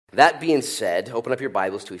That being said, open up your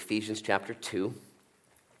Bibles to Ephesians chapter 2.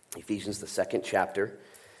 Ephesians, the second chapter.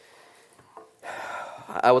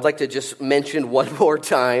 I would like to just mention one more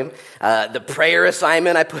time the prayer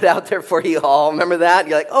assignment I put out there for you all. Remember that?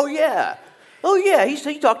 You're like, oh yeah,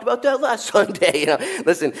 he talked about that last Sunday.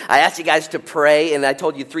 Listen, I asked you guys to pray, and I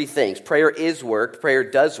told you three things. Prayer is work, prayer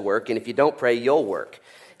does work, and if you don't pray, you'll work.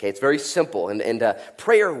 Okay, it's very simple, and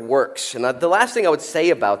prayer works. And the last thing I would say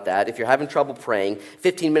about that, if you're having trouble praying,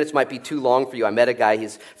 15 minutes might be too long for you. I met a guy,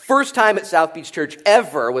 his first time at South Beach Church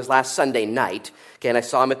ever was last Sunday night. Okay, and I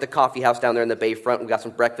saw him at the coffee house down there in the Bayfront. We got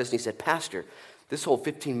some breakfast, and he said, Pastor, this whole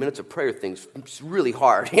 15 minutes of prayer thing's really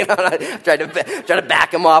hard. I tried to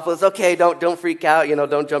back him off. It's okay, don't freak out.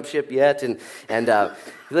 Don't jump ship yet. And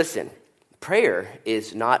listen, prayer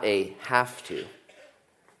is not a have to. You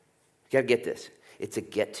got to get this. It's a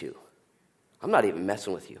get to. I'm not even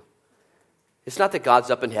messing with you. It's not that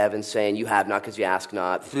God's up in heaven saying, you have not because you ask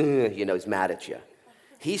not. He's mad at you.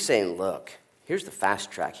 He's saying, look, here's the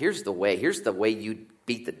fast track. Here's the way. Here's the way you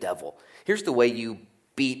beat the devil. Here's the way you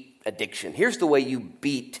beat addiction. Here's the way you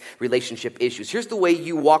beat relationship issues. Here's the way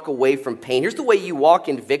you walk away from pain. Here's the way you walk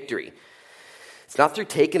in victory. It's not through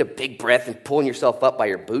taking a big breath and pulling yourself up by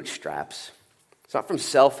your bootstraps. It's not from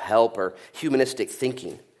self-help or humanistic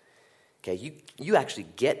thinking. Okay, you actually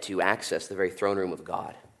get to access the very throne room of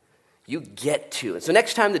God. You get to. And so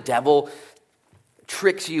next time the devil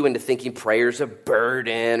tricks you into thinking prayer's a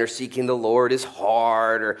burden or seeking the Lord is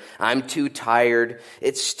hard or I'm too tired,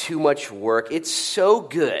 it's too much work, it's so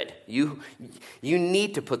good. You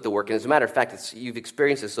need to put the work in. As a matter of fact, you've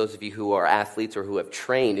experienced this, those of you who are athletes or who have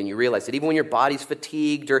trained, and you realize that even when your body's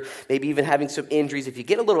fatigued or maybe even having some injuries, if you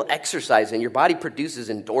get a little exercise in, your body produces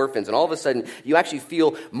endorphins, and all of a sudden you actually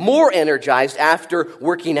feel more energized after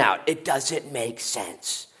working out. It doesn't make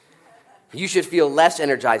sense. You should feel less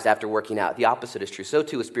energized after working out. The opposite is true. So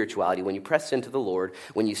too with spirituality. When you press into the Lord,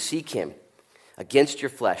 when you seek Him against your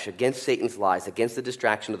flesh, against Satan's lies, against the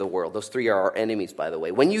distraction of the world. Those three are our enemies, by the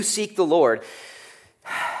way. When you seek the Lord,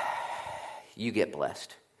 you get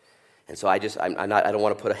blessed. And so I don't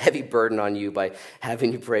want to put a heavy burden on you by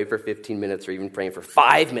having you pray for 15 minutes or even praying for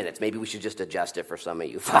 5 minutes. Maybe we should just adjust it for some of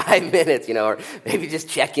you. 5 minutes, or maybe just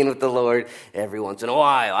check in with the Lord every once in a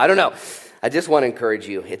while. I don't know. I just want to encourage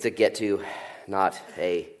you. It's a get to, not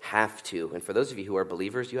a have to. And for those of you who are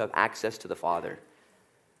believers, you have access to the Father.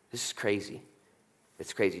 This is crazy.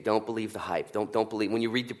 It's crazy. Don't believe the hype. Don't believe. When you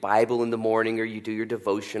read the Bible in the morning or you do your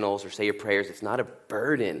devotionals or say your prayers, it's not a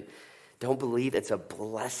burden. Don't believe it's a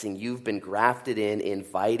blessing. You've been grafted in,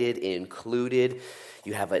 invited, included.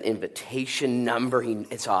 You have an invitation number.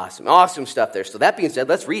 It's awesome. Awesome stuff there. So that being said,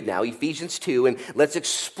 let's read now Ephesians 2, and let's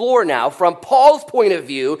explore now from Paul's point of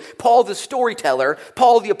view, Paul the storyteller,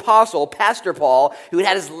 Paul the apostle, Pastor Paul, who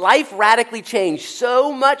had his life radically changed,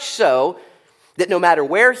 so much so that no matter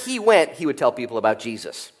where he went, he would tell people about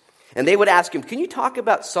Jesus. And they would ask him, can you talk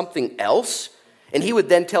about something else? And he would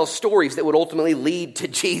then tell stories that would ultimately lead to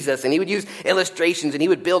Jesus. And he would use illustrations, and he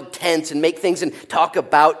would build tents and make things and talk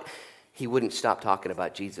about. He wouldn't stop talking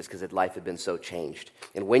about Jesus because his life had been so changed.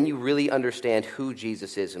 And when you really understand who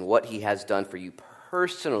Jesus is and what he has done for you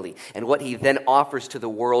personally and what he then offers to the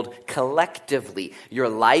world collectively, your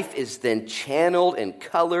life is then channeled and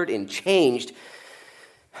colored and changed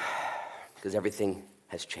because everything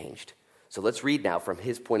has changed. So let's read now from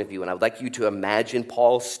his point of view. And I would like you to imagine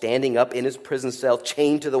Paul standing up in his prison cell,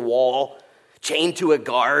 chained to the wall, chained to a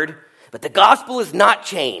guard. But the gospel is not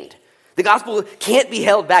chained. The gospel can't be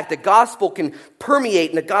held back. The gospel can permeate,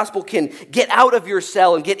 and the gospel can get out of your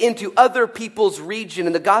cell and get into other people's region,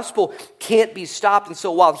 and the gospel can't be stopped. And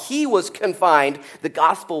so while he was confined, the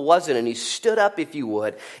gospel wasn't, and he stood up, if you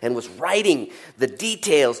would, and was writing the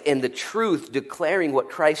details and the truth, declaring what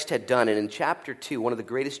Christ had done. And in chapter 2, one of the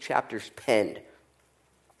greatest chapters penned,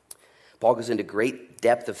 Paul goes into great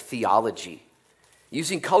depth of theology,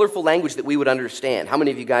 using colorful language that we would understand. How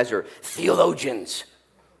many of you guys are theologians?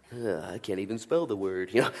 I can't even spell the word,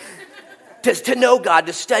 to know God,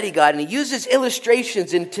 to study God. And he uses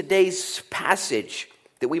illustrations in today's passage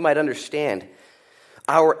that we might understand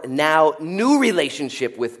our now new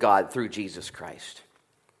relationship with God through Jesus Christ.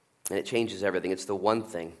 And it changes everything. It's the one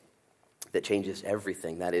thing that changes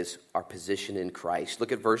everything. That is our position in Christ.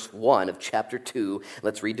 Look at verse 1 of chapter 2.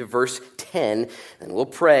 Let's read to verse 10, and we'll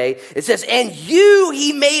pray. It says, and you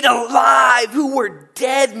he made alive who were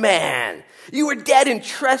dead, man. You were dead in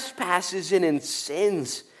trespasses and in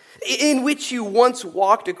sins, in which you once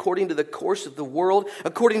walked according to the course of the world,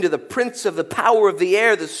 according to the prince of the power of the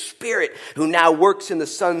air, the spirit who now works in the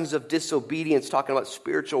sons of disobedience, talking about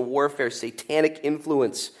spiritual warfare, satanic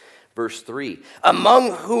influence. Verse 3,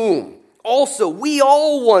 among whom Also, we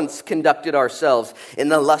all once conducted ourselves in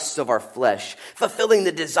the lusts of our flesh, fulfilling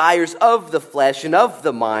the desires of the flesh and of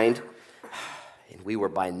the mind. And we were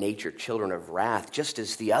by nature children of wrath, just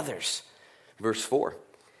as the others. Verse 4.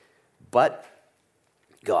 But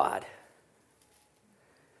God.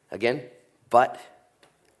 Again, but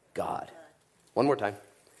God. One more time.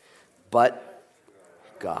 But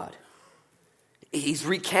God. He's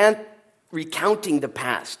recounting the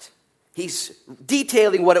past. He's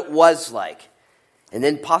detailing what it was like. And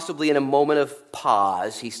then possibly in a moment of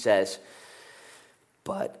pause, he says,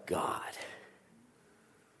 but God.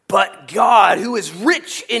 But God, who is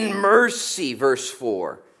rich in mercy, verse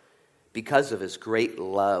 4, because of his great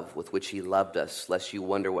love with which he loved us, lest you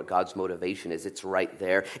wonder what God's motivation is, it's right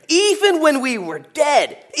there. Even when we were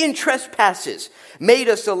dead in trespasses, made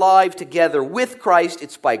us alive together with Christ.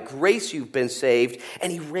 It's by grace you've been saved.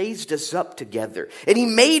 And he raised us up together. And he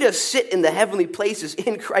made us sit in the heavenly places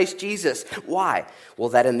in Christ Jesus. Why? Well,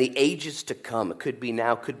 that in the ages to come, it could be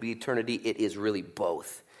now, could be eternity, it is really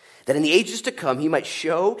both. That in the ages to come, he might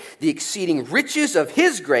show the exceeding riches of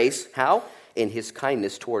his grace. How? In his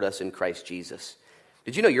kindness toward us in Christ Jesus.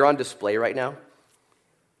 Did you know you're on display right now?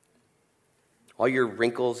 All your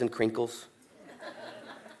wrinkles and crinkles,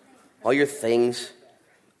 all your things,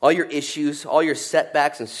 all your issues, all your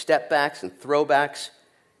setbacks and stepbacks and throwbacks.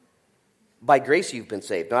 By grace you've been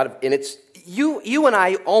saved. And it's you and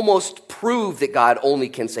I almost prove that God only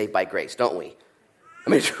can save by grace, don't we? I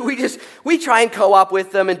mean, we try and co-op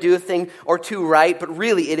with them and do a thing or two right, but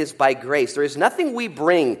really it is by grace. There is nothing we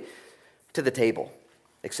bring to the table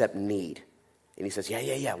except need. And he says,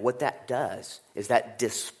 yeah. What that does is that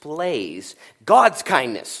displays God's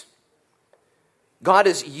kindness. God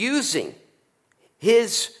is using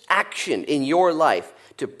his action in your life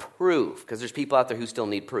to prove, because there's people out there who still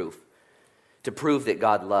need proof, to prove that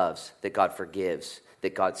God loves, that God forgives,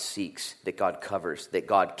 that God seeks, that God covers, that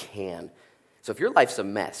God can. So if your life's a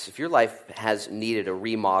mess, if your life has needed a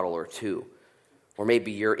remodel or two, or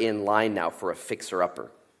maybe you're in line now for a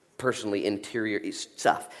fixer-upper, personally interior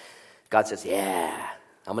stuff, God says, yeah,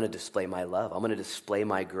 I'm going to display my love. I'm going to display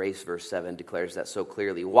my grace. Verse 7 declares that so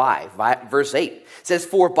clearly. Why? Verse 8 says,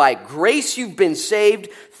 for by grace you've been saved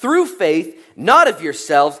through faith, not of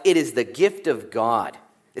yourselves. It is the gift of God.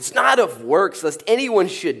 It's not of works, lest anyone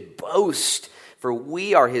should boast. For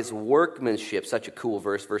we are his workmanship. Such a cool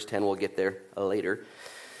verse. Verse 10, we'll get there later.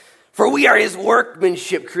 For we are his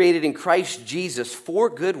workmanship, created in Christ Jesus for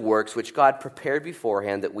good works, which God prepared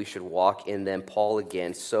beforehand that we should walk in them. Paul,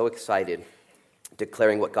 again, so excited,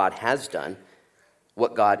 declaring what God has done,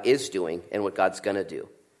 what God is doing, and what God's going to do.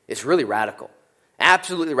 It's really radical.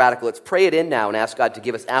 Absolutely radical. Let's pray it in now and ask God to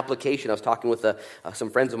give us application. I was talking with some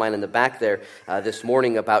friends of mine in the back there this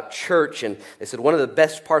morning about church, and they said one of the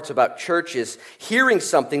best parts about church is hearing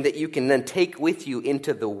something that you can then take with you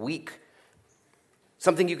into the week.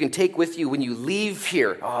 Something you can take with you when you leave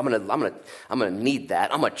here. Oh, I'm gonna need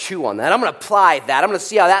that. I'm gonna chew on that. I'm gonna apply that. I'm gonna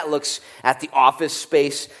see how that looks at the office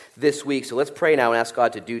space this week. So let's pray now and ask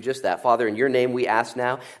God to do just that. Father, in your name we ask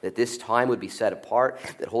now that this time would be set apart,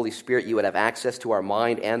 that Holy Spirit, you would have access to our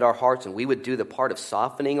mind and our hearts, and we would do the part of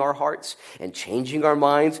softening our hearts and changing our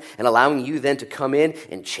minds and allowing you then to come in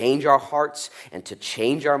and change our hearts and to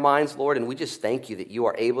change our minds, Lord. And we just thank you that you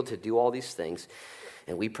are able to do all these things.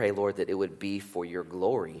 And we pray, Lord, that it would be for your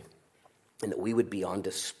glory and that we would be on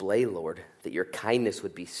display, Lord, that your kindness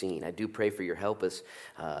would be seen. I do pray for your help as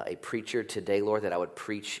a preacher today, Lord, that I would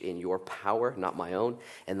preach in your power, not my own,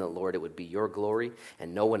 and that, Lord, it would be your glory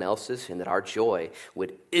and no one else's, and that our joy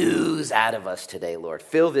would ooze out of us today, Lord.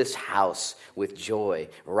 Fill this house with joy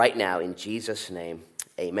right now in Jesus' name.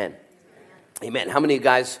 Amen. Amen. How many of you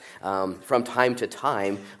guys from time to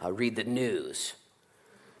time read the news?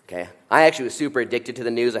 Okay. I actually was super addicted to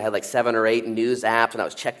the news. I had like 7 or 8 news apps, and I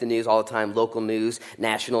was checking the news all the time, local news,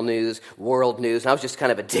 national news, world news, and I was just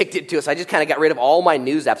kind of addicted to it, so I just kind of got rid of all my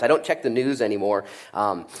news apps. I don't check the news anymore.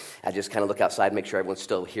 I just kind of look outside, make sure everyone's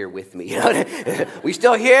still here with me. You know? We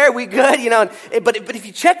still here? We good? You know? But if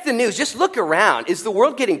you check the news, just look around. Is the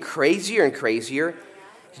world getting crazier and crazier?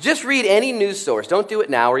 Just read any news source. Don't do it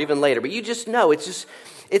now or even later, but you just know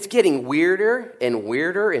it's getting weirder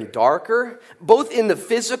and darker, both in the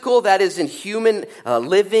physical, that is in human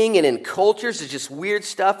living, and in cultures. It's just weird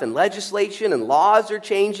stuff, and legislation and laws are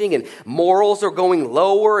changing, and morals are going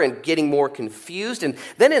lower and getting more confused. And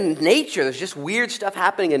then in nature, there's just weird stuff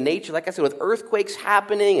happening in nature, like I said, with earthquakes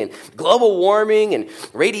happening and global warming and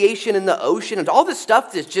radiation in the ocean, and all this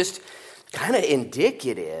stuff that's just kind of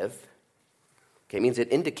indicative. Okay, it means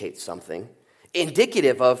it indicates something.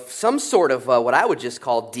 Indicative of some sort of what I would just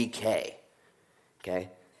call decay, okay?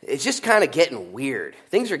 it's just kind of getting weird.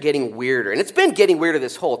 Things are getting weirder. And it's been getting weirder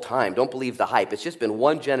this whole time. Don't believe the hype. It's just been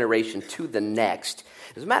one generation to the next.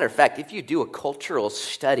 As a matter of fact, if you do a cultural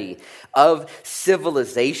study of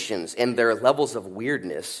civilizations and their levels of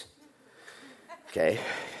weirdness, okay,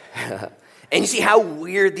 and you see how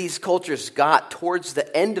weird these cultures got towards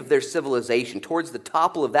the end of their civilization, towards the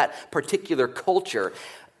topple of that particular culture.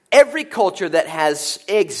 Every culture that has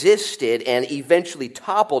existed and eventually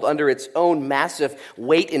toppled under its own massive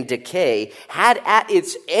weight and decay had at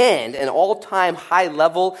its end an all-time high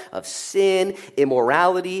level of sin,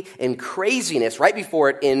 immorality, and craziness right before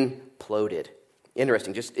it imploded.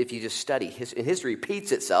 Interesting, just if you just study, history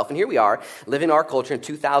repeats itself. And here we are, living our culture in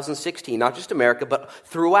 2016, not just America, but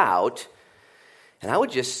throughout. And I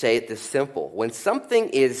would just say it this simple. When something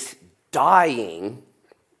is dying,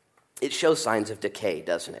 it shows signs of decay,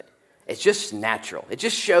 doesn't it? It's just natural. It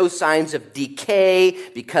just shows signs of decay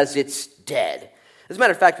because it's dead. As a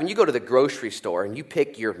matter of fact, when you go to the grocery store and you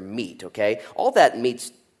pick your meat, okay, all that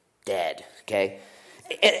meat's dead, okay?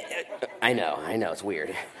 I know, it's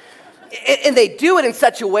weird. And they do it in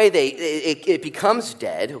such a way it becomes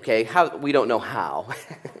dead, okay? How we don't know how.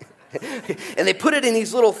 And they put it in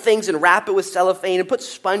these little things and wrap it with cellophane and put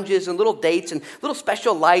sponges and little dates and little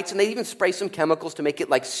special lights, and they even spray some chemicals to make it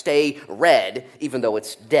like stay red, even though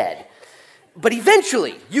it's dead. But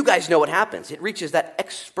eventually, you guys know what happens. It reaches that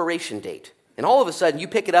expiration date. And all of a sudden, you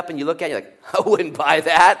pick it up and you look at it, you're like, I wouldn't buy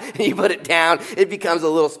that. And you put it down, it becomes a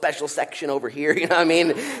little special section over here, you know what I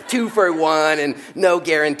mean? 2 for 1 and no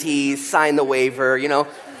guarantees, sign the waiver, you know.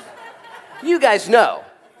 You guys know.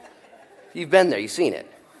 You've been there, you've seen it.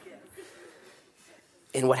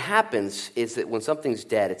 And what happens is that when something's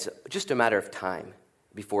dead, it's just a matter of time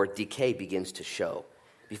before decay begins to show,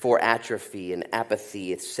 before atrophy and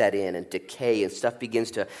apathy is set in and decay and stuff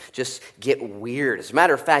begins to just get weird. As a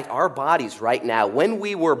matter of fact, our bodies right now, when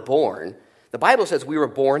we were born, the Bible says we were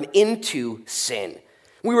born into sin.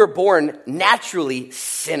 We were born naturally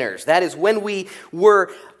sinners. That is, when we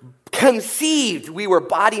were conceived, we were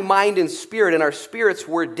body, mind, and spirit, and our spirits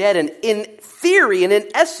were dead. And in theory and in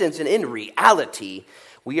essence and in reality,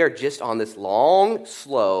 we are just on this long,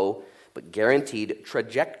 slow, but guaranteed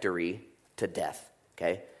trajectory to death,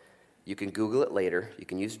 okay? You can Google it later. You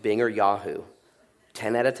can use Bing or Yahoo.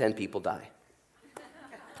 10 out of 10 people die,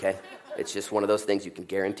 okay? It's just one of those things you can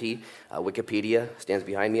guarantee. Wikipedia stands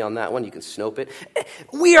behind me on that one. You can Snope it.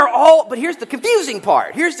 We are all, but here's the confusing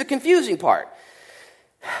part.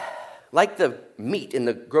 Like the meat in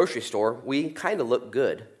the grocery store, we kind of look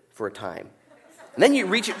good for a time. And then you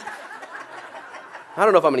reach it. I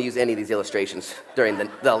don't know if I'm going to use any of these illustrations during the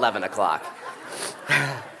 11 o'clock.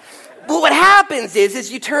 But what happens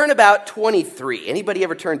is you turn about 23. Anybody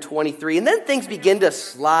ever turn 23? And then things begin to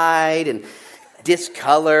slide and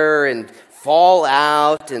discolor and fall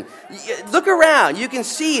out. And look around. You can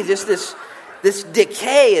see just this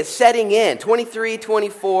decay is setting in. 23,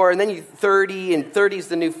 24, and then you 30, and 30 is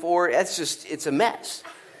the new 4. It's a mess.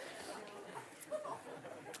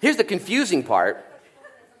 Here's the confusing part.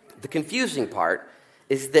 The confusing part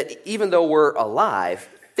is that even though we're alive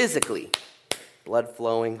physically, blood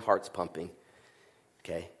flowing, hearts pumping,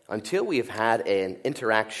 okay, until we have had an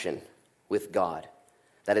interaction with God,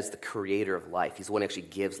 that is the creator of life. He's the one who actually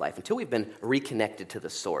gives life. Until we've been reconnected to the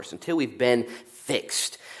source, until we've been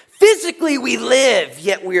fixed. Physically we live,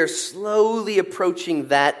 yet we are slowly approaching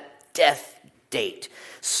that death date.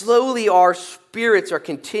 Slowly our spirits are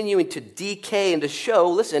continuing to decay and to show,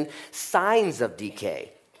 listen, signs of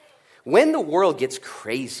decay. When the world gets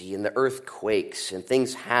crazy and the earth quakes and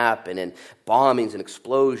things happen and bombings and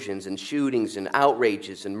explosions and shootings and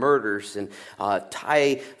outrages and murders and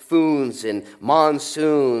typhoons and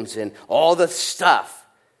monsoons and all the stuff,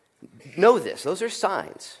 know this, those are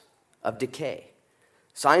signs of decay.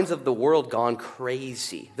 Signs of the world gone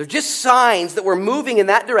crazy. They're just signs that we're moving in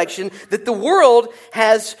that direction that the world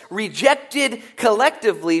has rejected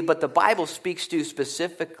collectively, but the Bible speaks to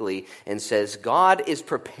specifically and says God is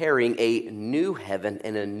preparing a new heaven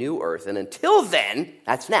and a new earth. And until then,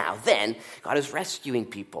 that's now, then, God is rescuing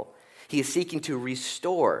people. He is seeking to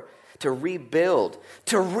restore, to rebuild,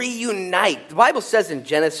 to reunite. The Bible says in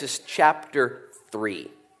Genesis chapter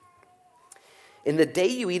 3, in the day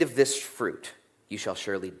you eat of this fruit, you shall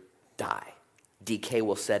surely die. Decay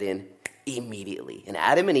will set in immediately. And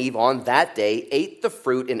Adam and Eve on that day ate the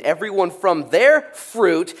fruit, and everyone from their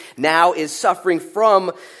fruit now is suffering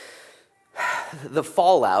from the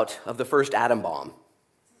fallout of the first atom bomb.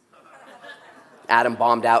 Adam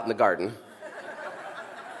bombed out in the garden.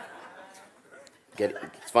 Get it?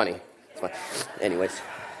 It's funny. Anyways,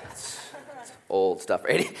 it's old stuff,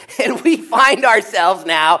 right? And we find ourselves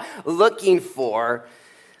now looking for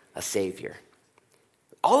a Savior.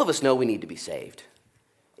 All of us know we need to be saved.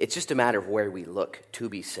 It's just a matter of where we look to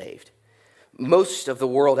be saved. Most of the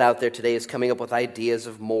world out there today is coming up with ideas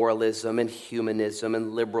of moralism and humanism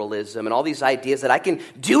and liberalism and all these ideas that I can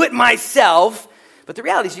do it myself. But the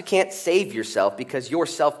reality is you can't save yourself because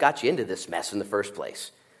yourself got you into this mess in the first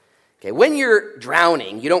place. Okay, when you're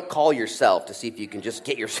drowning, you don't call yourself to see if you can just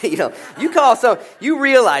get your, you call you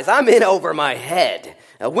realize I'm in over my head.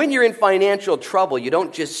 When you're in financial trouble, you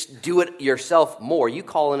don't just do it yourself more. You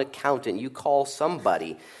call an accountant, you call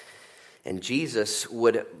somebody. And Jesus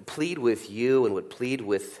would plead with you and would plead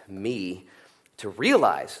with me to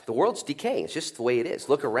realize the world's decaying. It's just the way it is.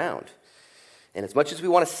 Look around. And as much as we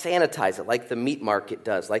want to sanitize it like the meat market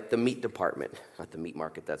does, like the meat department, not the meat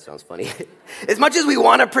market, that sounds funny. As much as we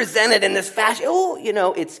want to present it in this fashion,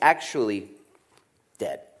 it's actually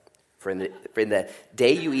dead. For in the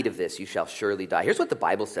day you eat of this, you shall surely die. Here's what the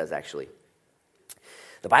Bible says, actually.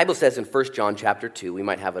 The Bible says in 1 John chapter 2, we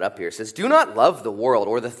might have it up here, it says, do not love the world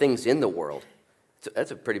or the things in the world.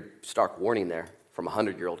 That's a pretty stark warning there from a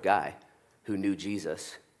 100-year-old guy who knew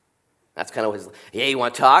Jesus. That's kind of his, you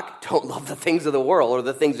want to talk? Don't love the things of the world or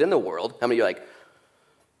the things in the world. How many of you are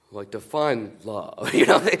like define love,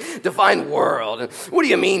 define world. And what do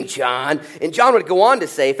you mean, John? And John would go on to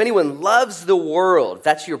say, if anyone loves the world,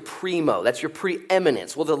 that's your primo, that's your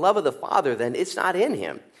preeminence. Well, the love of the Father, then, it's not in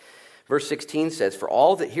him. Verse 16 says,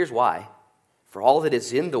 here's why. For all that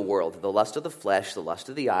is in the world, the lust of the flesh, the lust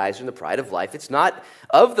of the eyes, and the pride of life, it's not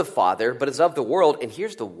of the Father, but is of the world. And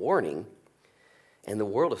here's the warning. And the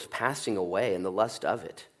world is passing away and the lust of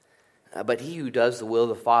it. But he who does the will of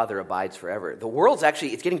the Father abides forever. The world's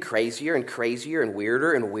it's getting crazier and crazier and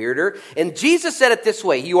weirder. And Jesus said it this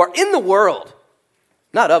way, you are in the world,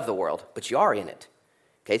 not of the world, but you are in it.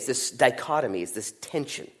 Okay, it's this dichotomy, it's this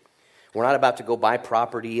tension. We're not about to go buy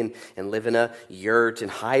property and live in a yurt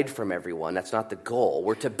and hide from everyone. That's not the goal.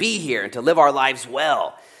 We're to be here and to live our lives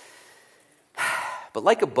well. But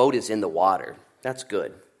like a boat is in the water, that's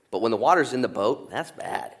good. But when the water's in the boat, that's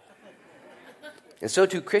bad. And so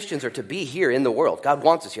too Christians are to be here in the world. God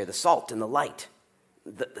wants us here, the salt and the light,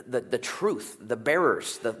 the truth, the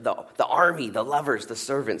bearers, the army, the lovers, the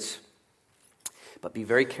servants. But be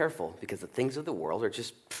very careful because the things of the world are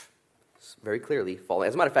just very clearly falling.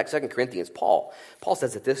 As a matter of fact, 2 Corinthians, Paul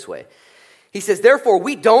says it this way. He says, therefore,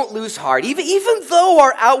 we don't lose heart. Even though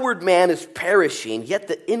our outward man is perishing, yet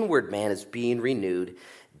the inward man is being renewed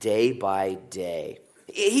day by day.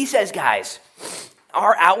 He says, guys,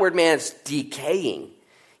 our outward man is decaying,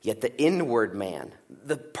 yet the inward man,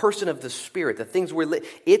 the person of the Spirit, the things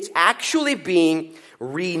it's actually being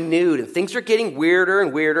renewed. And things are getting weirder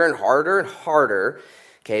and weirder and harder.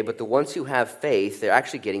 Okay, but the ones who have faith, they're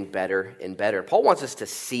actually getting better and better. Paul wants us to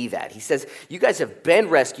see that. He says, you guys have been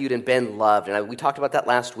rescued and been loved. And we talked about that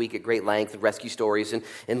last week at great length, rescue stories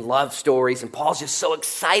and love stories. And Paul's just so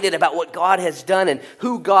excited about what God has done and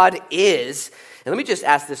who God is. And let me just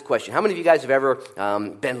ask this question. How many of you guys have ever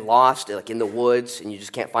been lost, like in the woods, and you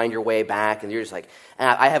just can't find your way back? And you're just like,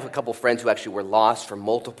 I have a couple friends who actually were lost for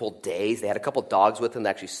multiple days. They had a couple dogs with them that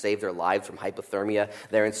actually saved their lives from hypothermia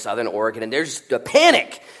there in Southern Oregon. And there's a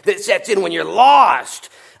panic that sets in when you're lost.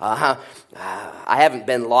 I haven't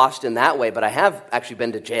been lost in that way, but I have actually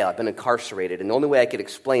been to jail. I've been incarcerated. And the only way I could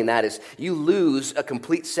explain that is you lose a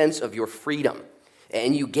complete sense of your freedom.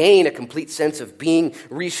 And you gain a complete sense of being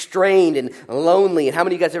restrained and lonely. And how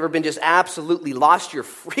many of you guys have ever been just absolutely lost your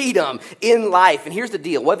freedom in life? And here's the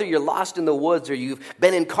deal. Whether you're lost in the woods or you've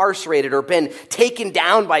been incarcerated or been taken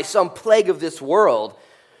down by some plague of this world,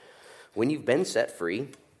 when you've been set free,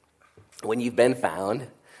 when you've been found,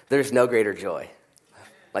 there's no greater joy.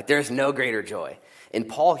 There's no greater joy. And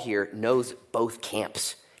Paul here knows both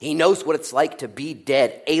camps. He knows what it's like to be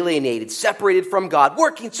dead, alienated, separated from God,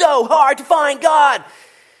 working so hard to find God,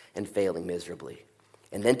 and failing miserably.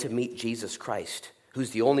 And then to meet Jesus Christ, who's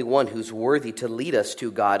the only one who's worthy to lead us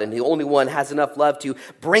to God, and the only one has enough love to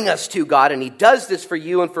bring us to God. And he does this for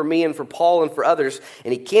you and for me and for Paul and for others,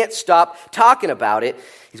 and he can't stop talking about it.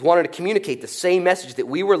 He's wanted to communicate the same message that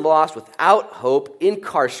we were lost, without hope,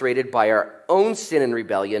 incarcerated by our own sin and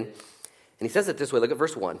rebellion. And he says it this way. Look at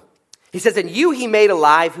verse 1. He says, and you he made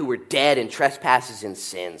alive who were dead in trespasses and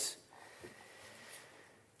sins.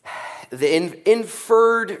 The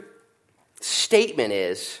inferred statement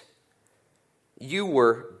is, you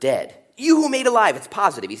were dead. You who made alive. It's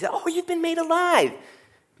positive. He said, you've been made alive.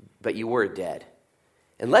 But you were dead.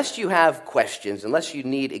 Unless you have questions, unless you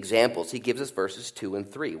need examples, he gives us verses 2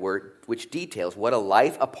 and 3, which details what a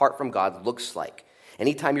life apart from God looks like.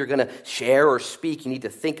 Anytime you're going to share or speak, you need to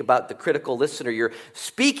think about the critical listener you're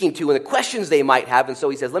speaking to and the questions they might have. And so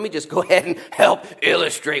he says, let me just go ahead and help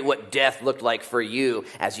illustrate what death looked like for you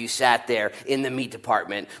as you sat there in the meat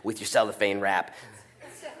department with your cellophane wrap,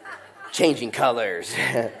 changing colors,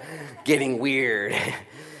 getting weird.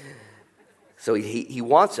 So he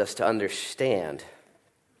wants us to understand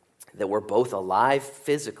that we're both alive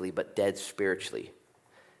physically but dead spiritually.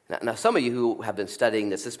 Now, some of you who have been studying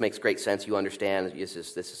this makes great sense. You understand this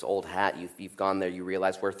is old hat. You've gone there. You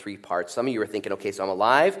realize we're three parts. Some of you are thinking, okay, so I'm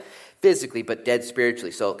alive physically but dead spiritually.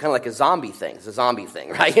 So kind of like a zombie thing. It's a zombie thing,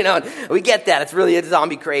 right? We get that. It's really a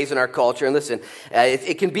zombie craze in our culture. And listen,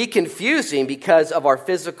 it can be confusing because of our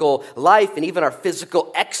physical life and even our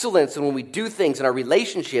physical excellence and when we do things in our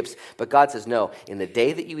relationships. But God says, no, in the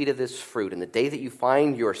day that you eat of this fruit, in the day that you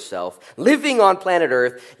find yourself living on planet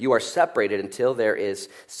Earth, you are separated until there is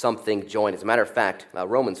something joined. As a matter of fact,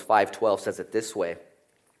 Romans 5:12 says it this way.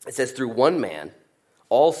 It says, through one man,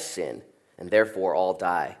 all sin, and therefore all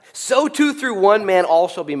die. So too through one man all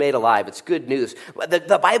shall be made alive. It's good news.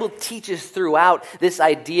 The Bible teaches throughout this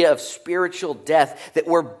idea of spiritual death that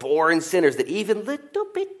we're born sinners, that even little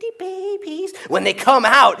bitty babies, when they come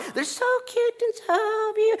out, they're so cute and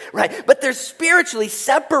so beautiful, right? But they're spiritually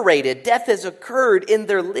separated. Death has occurred in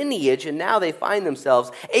their lineage, and now they find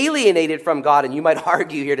themselves alienated from God. And you might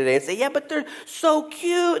argue here today and say, yeah, but they're so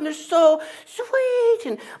cute and they're so sweet.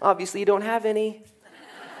 And obviously you don't have any.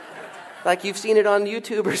 Like you've seen it on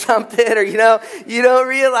YouTube or something, or you don't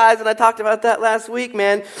realize, and I talked about that last week,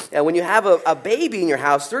 man. And when you have a baby in your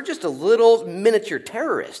house, they're just a little miniature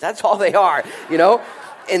terrorist. That's all they are,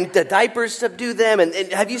 And the diapers subdue them. And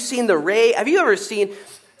have you seen have you ever seen,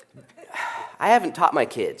 I haven't taught my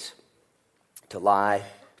kids to lie,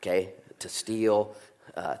 okay, to steal,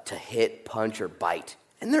 to hit, punch, or bite.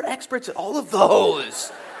 And they're experts at all of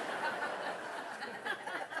those.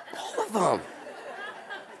 All of them.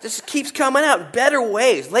 Just keeps coming out in better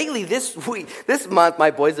ways. Lately, this month, my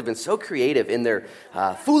boys have been so creative in their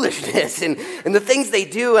foolishness and the things they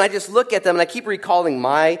do. And I just look at them and I keep recalling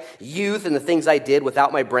my youth and the things I did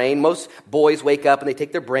without my brain. Most boys wake up and they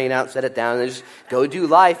take their brain out, set it down, and they just go do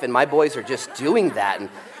life. And my boys are just doing that. And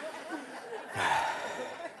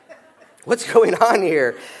what's going on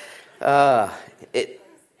here?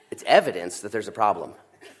 It's evidence that there's a problem.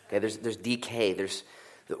 Okay, there's decay.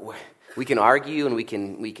 We can argue and we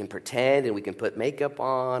can pretend and we can put makeup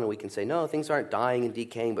on and we can say, no, things aren't dying and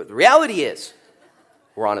decaying. But the reality is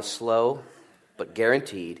we're on a slow but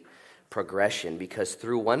guaranteed progression because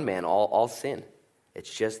through one man, all sin.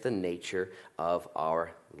 It's just the nature of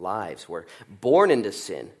our lives. We're born into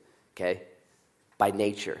sin, okay, by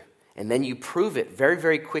nature. And then you prove it very,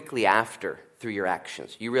 very quickly after through your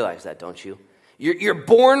actions. You realize that, don't you? You're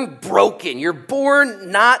born broken. You're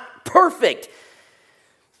born not perfect.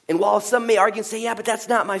 And while some may argue and say, yeah, but that's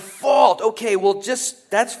not my fault. Okay, well,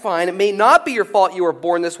 that's fine. It may not be your fault you were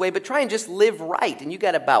born this way, but try and just live right. And you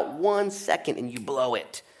got about 1 second and you blow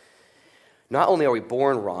it. Not only are we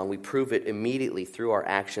born wrong, we prove it immediately through our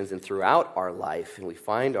actions and throughout our life. And we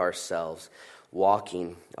find ourselves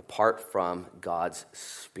walking apart from God's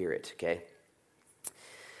Spirit, okay?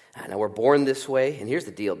 Now, we're born this way. And here's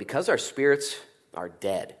the deal. Because our spirits are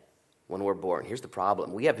dead when we're born, here's the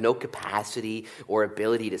problem. We have no capacity or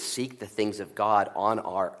ability to seek the things of God on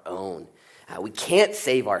our own. We can't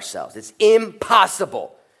save ourselves. It's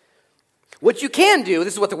impossible. What you can do,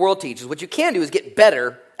 this is what the world teaches, what you can do is get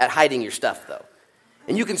better at hiding your stuff, though.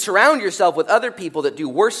 And you can surround yourself with other people that do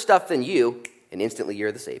worse stuff than you, and instantly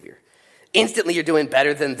you're the savior. Instantly you're doing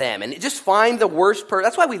better than them. And just find the worst person.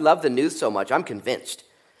 That's why we love the news so much, I'm convinced.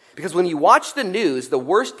 Because when you watch the news, the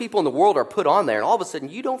worst people in the world are put on there, and all of a sudden,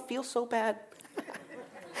 you don't feel so bad.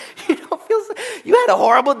 You had a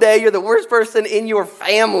horrible day, you're the worst person in your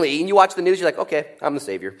family, and you watch the news, you're like, okay, I'm the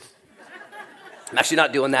savior. I'm actually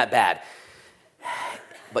not doing that bad.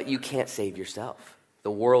 But you can't save yourself.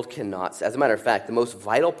 The world cannot. As a matter of fact, the most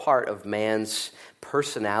vital part of man's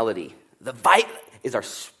personality, is our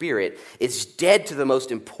spirit, is dead to the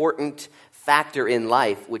most important factor in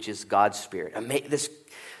life, which is God's Spirit.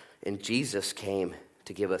 And Jesus came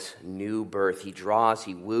to give us new birth. He draws,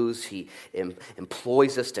 he woos, he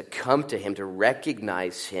employs us to come to him, to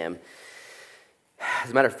recognize him.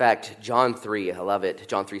 As a matter of fact, John 3, I love it,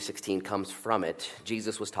 John 3:16 comes from it.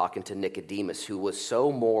 Jesus was talking to Nicodemus, who was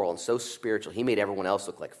so moral and so spiritual, he made everyone else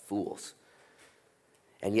look like fools.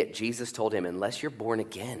 And yet Jesus told him, unless you're born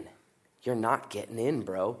again, you're not getting in,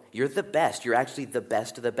 bro. You're the best. You're actually the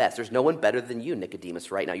best of the best. There's no one better than you,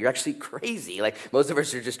 Nicodemus, right now. You're actually crazy. Like, most of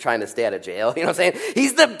us are just trying to stay out of jail. You know what I'm saying?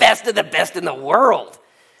 He's the best of the best in the world.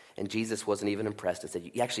 And Jesus wasn't even impressed and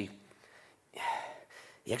said,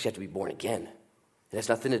 You actually have to be born again. It has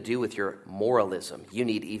nothing to do with your moralism. You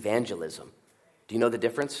need evangelism. Do you know the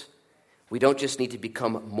difference? We don't just need to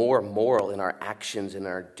become more moral in our actions and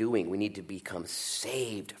our doing. We need to become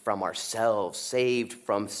saved from ourselves, saved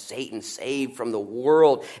from Satan, saved from the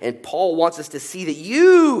world. And Paul wants us to see that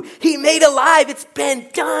he made alive. It's been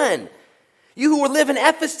done. You who live in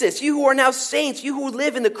Ephesus, you who are now saints, you who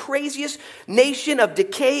live in the craziest nation of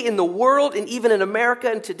decay in the world and even in America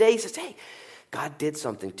and today, says, hey, God did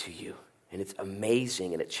something to you. And it's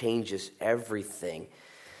amazing and it changes everything.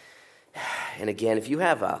 And again, if you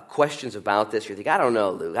have questions about this, you think, I don't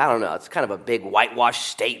know, Luke, I don't know. It's kind of a big whitewash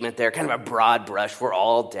statement there, kind of a broad brush. We're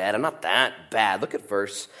all dead. I'm not that bad. Look at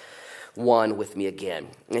verse 1 with me again.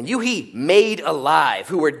 And you he made alive,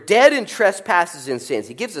 who were dead in trespasses and sins.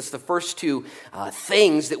 He gives us the first two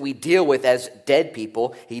things that we deal with as dead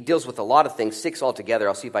people. He deals with a lot of things, 6 altogether.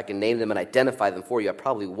 I'll see if I can name them and identify them for you. I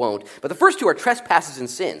probably won't. But the first two are trespasses and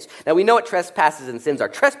sins. Now, we know what trespasses and sins are.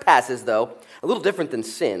 Trespasses, though, a little different than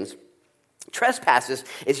sins. Trespasses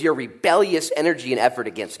is your rebellious energy and effort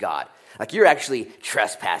against God. Like you're actually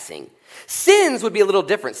trespassing. Sins would be a little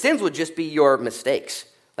different. Sins would just be your mistakes.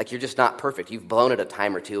 Like you're just not perfect. You've blown it a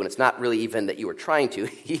time or two, and it's not really even that you were trying to.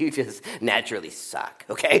 You just naturally suck,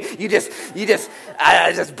 okay? You just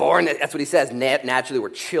born. That's what he says. Naturally, we're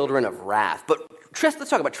children of wrath. But let's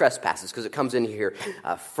talk about trespasses because it comes in here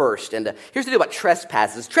first. And here's the deal about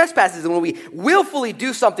trespasses. Trespasses is when we willfully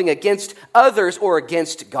do something against others or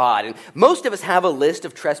against God. And most of us have a list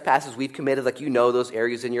of trespasses we've committed, like you know those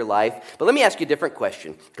areas in your life. But let me ask you a different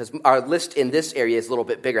question because our list in this area is a little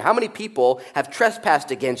bit bigger. How many people have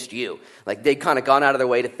trespassed against you? Like they've kind of gone out of their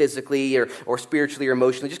way to physically or spiritually or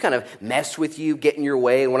emotionally just kind of mess with you, get in your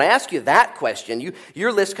way. And when I ask you that question,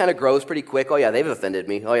 your list kind of grows pretty quick. Oh, yeah, they've offended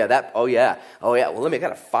me. Oh, yeah. Well, I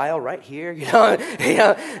got a file right here,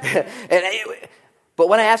 But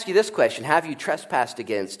when I ask you this question, have you trespassed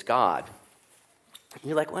against God? And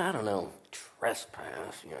you're like, well, I don't know,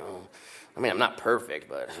 trespass, I mean, I'm not perfect,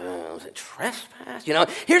 but is it trespass?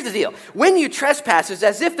 Here's the deal. When you trespass, it's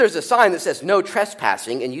as if there's a sign that says no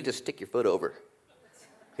trespassing, and you just stick your foot over.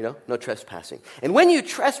 No trespassing. And when you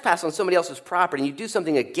trespass on somebody else's property and you do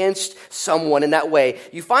something against someone in that way,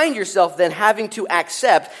 you find yourself then having to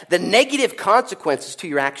accept the negative consequences to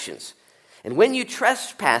your actions. And when you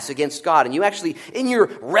trespass against God and you actually, in your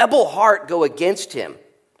rebel heart, go against him,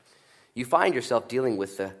 you find yourself dealing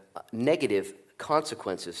with the negative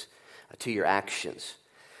consequences to your actions.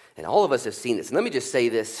 And all of us have seen this. And let me just say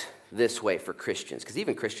this way for Christians, because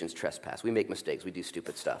even Christians trespass. We make mistakes. We do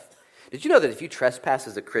stupid stuff. Did you know that if you trespass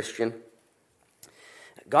as a Christian,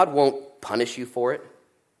 God won't punish you for it?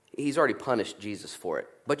 He's already punished Jesus for it.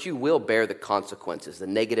 But you will bear the consequences, the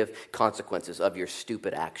negative consequences of your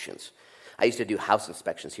stupid actions. I used to do house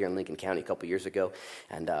inspections here in Lincoln County a couple years ago,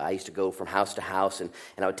 and I used to go from house to house, and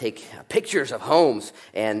I would take pictures of homes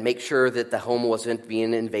and make sure that the home wasn't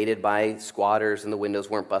being invaded by squatters and the windows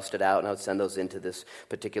weren't busted out, and I would send those into this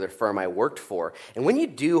particular firm I worked for. And when you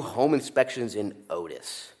do home inspections in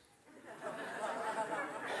Otis,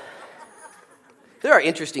 there are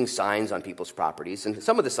interesting signs on people's properties, and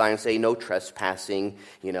some of the signs say no trespassing.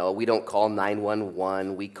 We don't call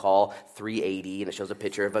 911, we call 380, and it shows a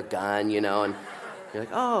picture of a gun, and you're like,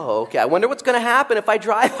 oh, okay, I wonder what's going to happen if I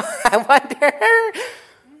drive. I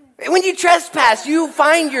wonder. When you trespass, you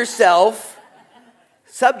find yourself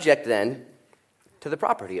subject then to the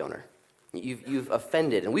property owner. You've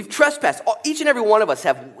offended, and we've trespassed. Each and every one of us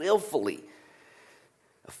have willfully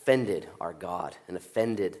offended our God and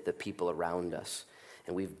offended the people around us.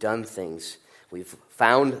 And we've done things. We've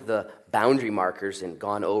found the boundary markers and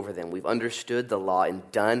gone over them. We've understood the law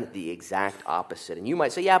and done the exact opposite. And you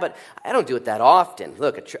might say, yeah, but I don't do it that often.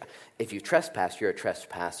 Look, if you trespass, you're a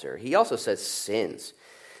trespasser. He also says sins.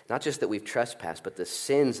 Not just that we've trespassed, but the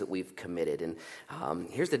sins that we've committed. And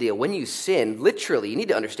here's the deal. When you sin, literally, you need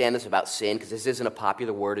to understand this about sin, because this isn't a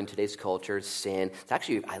popular word in today's culture, sin. It's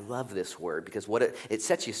actually, I love this word, because what it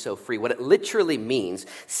sets you so free. What it literally means,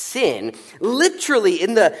 sin, literally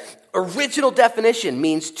in the original definition,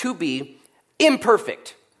 means to be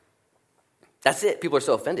imperfect. That's it. People are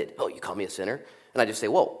so offended. Oh, you call me a sinner? And I just say,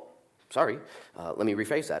 whoa, sorry. Let me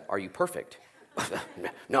rephrase that. Are you perfect?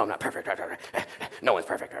 No, I'm not perfect. No one's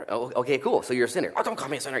perfect. Oh, okay, cool. So you're a sinner. Oh, don't call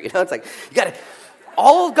me a sinner. It's like, you got to,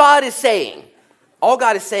 all God is saying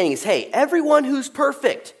is, hey, everyone who's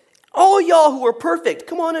perfect, all y'all who are perfect,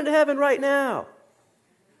 come on into heaven right now.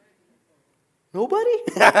 Nobody?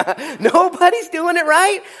 Nobody's doing it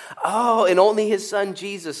right? Oh, and only his son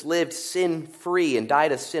Jesus lived sin-free and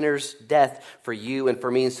died a sinner's death for you and for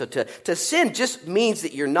me. And so to sin just means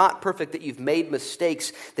that you're not perfect, that you've made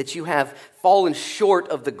mistakes, that you have fallen short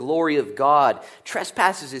of the glory of God.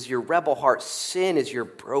 Trespasses is your rebel heart. Sin is your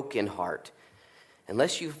broken heart.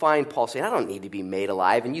 Unless you find Paul saying, I don't need to be made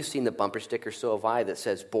alive. And you've seen the bumper sticker, so have I, that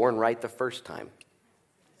says, born right the first time.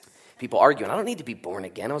 People arguing, I don't need to be born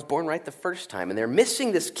again. I was born right the first time. And they're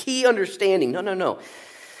missing this key understanding. No.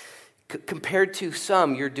 Compared to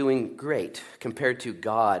some, you're doing great. Compared to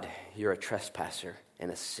God, you're a trespasser and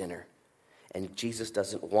a sinner. And Jesus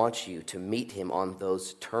doesn't want you to meet him on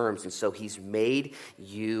those terms. And so he's made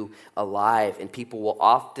you alive. And people will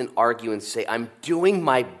often argue and say, I'm doing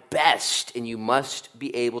my best. And you must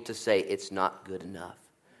be able to say, it's not good enough.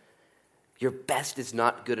 Your best is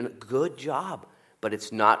not good enough. Good job. But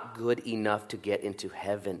it's not good enough to get into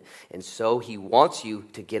heaven. And so he wants you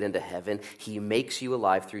to get into heaven. He makes you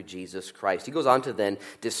alive through Jesus Christ. He goes on to then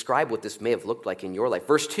describe what this may have looked like in your life.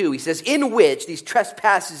 Verse 2, he says, in which, these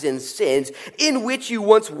trespasses and sins, in which you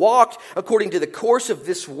once walked according to the course of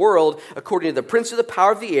this world, according to the prince of the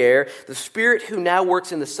power of the air, the spirit who now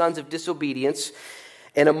works in the sons of disobedience,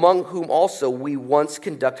 and among whom also we once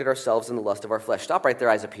conducted ourselves in the lust of our flesh. Stop right there,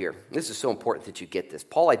 eyes up here. This is so important that you get this.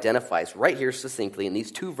 Paul identifies right here succinctly in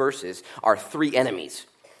these two verses our three enemies.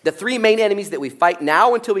 The three main enemies that we fight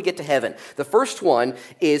now until we get to heaven. The first one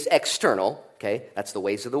is external. Okay, that's the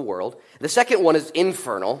ways of the world. The second one is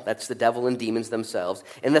infernal. That's the devil and demons themselves.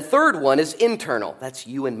 And the third one is internal. That's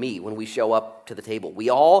you and me when we show up to the table.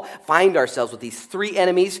 We all find ourselves with these three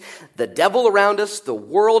enemies: the devil around us, the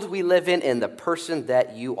world we live in, and the person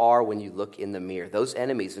that you are when you look in the mirror. Those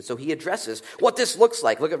enemies. And so he addresses what this looks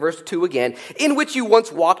like. Look at verse 2 again. In which you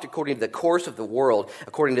once walked according to the course of the world,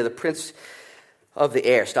 according to the prince of the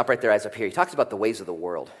air. Stop right there, eyes up here. He talks about the ways of the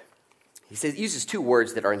world. He uses two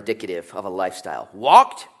words that are indicative of a lifestyle: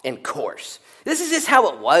 walked and course. This is just how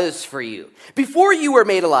it was for you. Before you were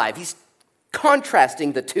made alive, he's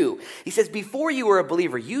contrasting the two. He says, before you were a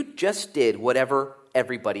believer, you just did whatever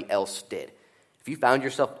everybody else did. If you found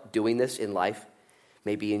yourself doing this in life,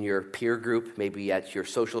 maybe in your peer group, maybe at your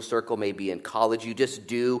social circle, maybe in college, you just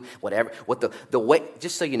do whatever. The way,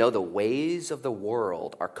 just so you know, the ways of the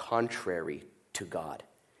world are contrary to God.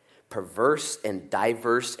 Perverse and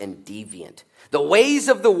diverse and deviant. The ways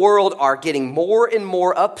of the world are getting more and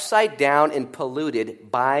more upside down and polluted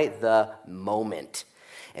by the moment.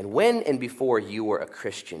 And when and before you were a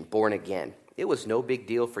Christian, born again, it was no big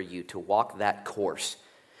deal for you to walk that course,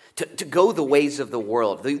 to go the ways of the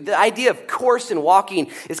world. The idea of course and walking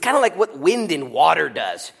is kind of like what wind and water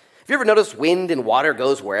does. Have you ever noticed wind and water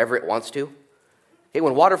goes wherever it wants to? Okay,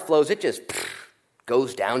 when water flows, it just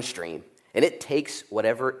goes downstream. And it takes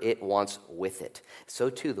whatever it wants with it. So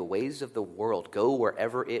too, the ways of the world go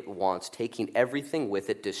wherever it wants, taking everything with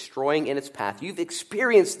it, destroying in its path. You've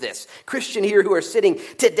experienced this. Christian here who are sitting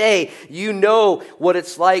today, you know what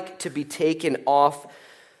it's like to be taken off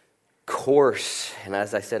course. And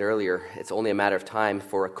as I said earlier, it's only a matter of time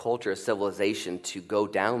for a culture, a civilization to go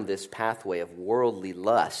down this pathway of worldly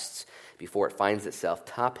lusts before it finds itself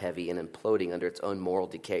top-heavy and imploding under its own moral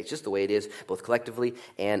decay. It's just the way it is, both collectively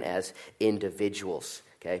and as individuals,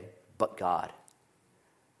 okay? But God.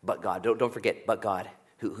 Don't forget, but God,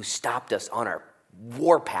 who stopped us on our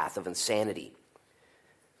warpath of insanity.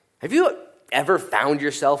 Have you ever found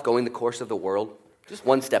yourself going the course of the world? Just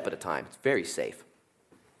one step at a time. It's very safe.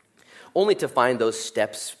 Only to find those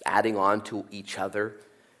steps adding on to each other,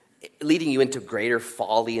 leading you into greater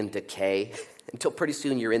folly and decay, until pretty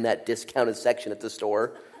soon you're in that discounted section at the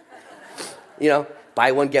store. You know,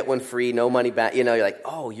 buy one, get one free, no money back. You know, you're like,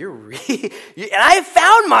 oh, you're really... And I have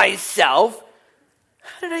found myself,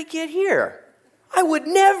 how did I get here? I would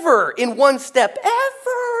never, in one step,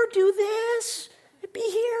 ever do this. Be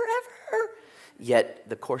here, ever. Yet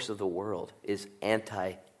the course of the world is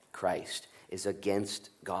anti-Christ, is against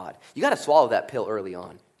God. You got to swallow that pill early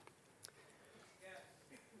on.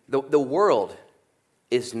 The world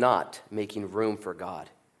is not making room for God,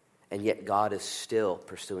 and yet God is still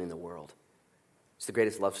pursuing the world. It's the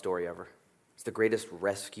greatest love story ever. It's the greatest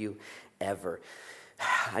rescue ever.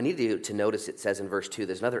 I need you to notice it says in verse 2,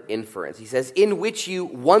 there's another inference. He says, in which you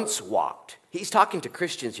once walked. He's talking to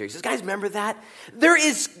Christians here. He says, guys, remember that? There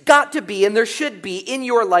is got to be, and there should be in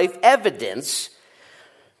your life evidence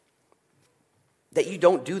that you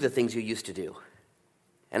don't do the things you used to do.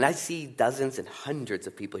 And I see dozens and hundreds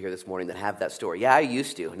of people here this morning that have that story. Yeah, I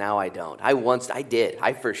used to. Now I don't. I did.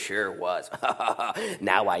 I for sure was.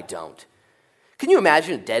 Now I don't. Can you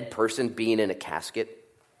imagine a dead person being in a casket?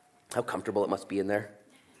 How comfortable it must be in there.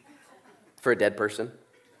 for a dead person?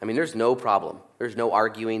 I mean, there's no problem. There's no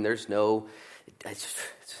arguing. It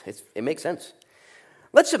makes sense.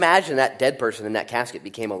 Let's imagine that dead person in that casket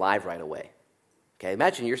became alive right away. Okay,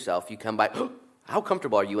 imagine yourself, you come by, how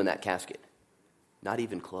comfortable are you in that casket? Not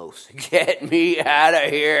even close. Get me out of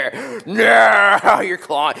here. No, you're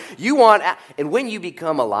clawing. And when you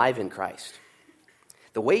become alive in Christ,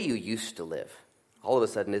 the way you used to live, all of a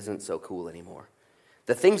sudden isn't so cool anymore.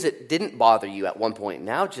 The things that didn't bother you at one point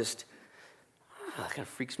now just, that kind of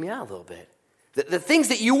freaks me out a little bit. The things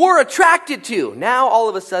that you were attracted to now all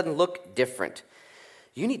of a sudden look different.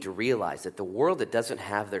 You need to realize that the world that doesn't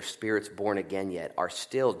have their spirits born again yet are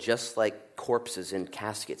still just like corpses in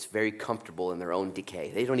caskets, very comfortable in their own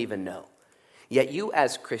decay. They don't even know. Yet you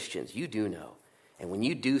as Christians, you do know. And when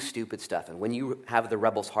you do stupid stuff, and when you have the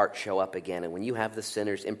rebel's heart show up again, and when you have the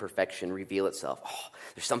sinner's imperfection reveal itself,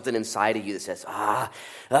 there's something inside of you that says,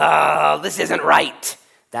 this isn't right.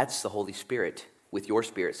 That's the Holy Spirit with your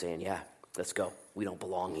spirit saying, yeah, let's go. We don't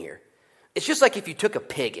belong here. It's just like if you took a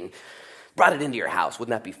pig and brought it into your house.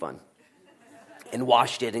 Wouldn't that be fun? And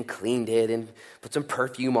washed it and cleaned it and put some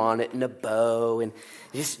perfume on it and a bow and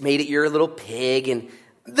just made it your little pig. And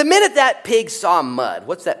the minute that pig saw mud,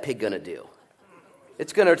 what's that pig going to do?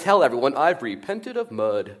 It's going to tell everyone, I've repented of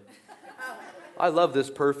mud. I love this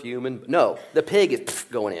perfume. And no, the pig is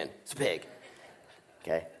going in. It's a pig.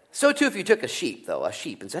 Okay. So too if you took a sheep,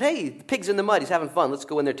 and said, hey, the pig's in the mud. He's having fun. Let's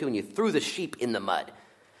go in there too. And you threw the sheep in the mud.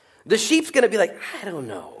 The sheep's going to be like, I don't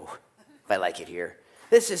know if I like it here.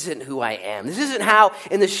 This isn't who I am. This isn't how.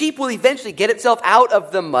 And the sheep will eventually get itself out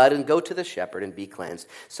of the mud and go to the shepherd and be cleansed.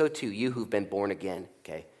 So too, you who've been born again,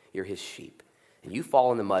 okay, you're his sheep. And you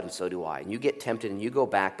fall in the mud and so do I. And you get tempted and you go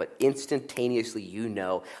back, but instantaneously you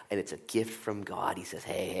know, and it's a gift from God. He says,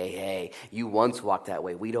 hey, you once walked that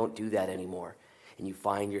way. We don't do that anymore. And you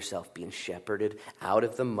find yourself being shepherded out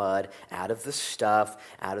of the mud, out of the stuff,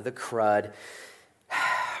 out of the crud.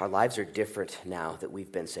 Our lives are different now that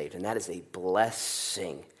we've been saved, and that is a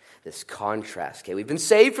blessing, this contrast. Okay, we've been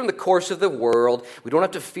saved from the course of the world. We don't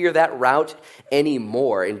have to fear that route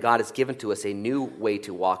anymore, and God has given to us a new way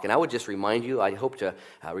to walk. And I would just remind you, I hope to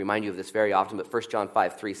remind you of this very often, but 1 John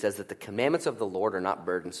 5:3 says that the commandments of the Lord are not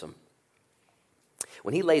burdensome.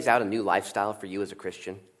 When he lays out a new lifestyle for you as a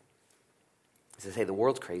Christian, he says, hey, the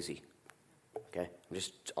world's crazy. Okay, I'm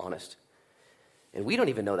just honest. And we don't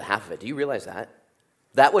even know the half of it. Do you realize that?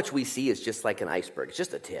 That which we see is just like an iceberg. It's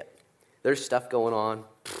just a tip. There's stuff going on.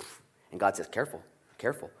 And God says, careful.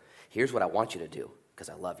 Here's what I want you to do because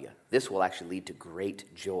I love you. This will actually lead to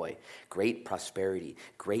great joy, great prosperity,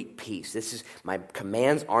 great peace. My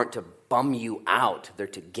commands aren't to bum you out. They're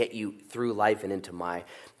to get you through life and into my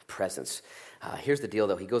presence. Here's the deal,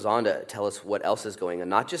 though. He goes on to tell us what else is going on.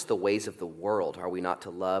 Not just the ways of the world are we not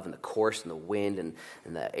to love, and the course and the wind and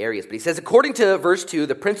the areas. But he says, according to verse 2,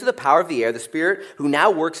 the prince of the power of the air, the spirit who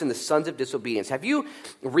now works in the sons of disobedience. Have you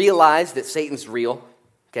realized that Satan's real?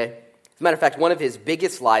 Okay. As a matter of fact, one of his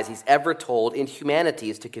biggest lies he's ever told in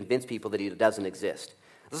humanity is to convince people that he doesn't exist.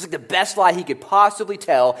 This is like the best lie he could possibly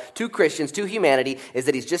tell to Christians, to humanity, is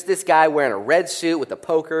that he's just this guy wearing a red suit with a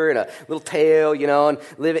poker and a little tail, and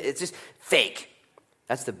it's just fake.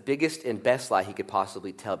 That's the biggest and best lie he could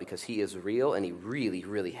possibly tell because he is real and he really,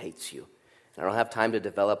 really hates you. And I don't have time to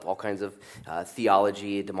develop all kinds of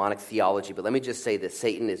theology, demonic theology, but let me just say that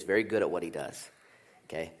Satan is very good at what he does.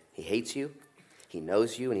 Okay? He hates you. He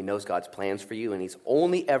knows you, and he knows God's plans for you, and he's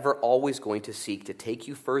only ever always going to seek to take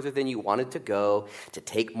you further than you wanted to go, to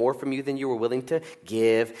take more from you than you were willing to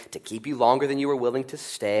give, to keep you longer than you were willing to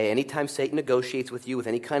stay. Anytime Satan negotiates with you with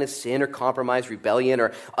any kind of sin or compromise, rebellion,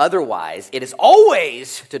 or otherwise, it is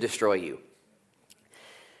always to destroy you.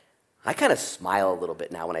 I kind of smile a little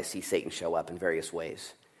bit now when I see Satan show up in various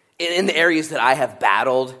ways. In the areas that I have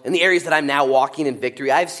battled, in the areas that I'm now walking in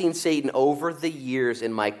victory, I've seen Satan over the years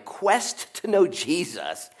in my quest to know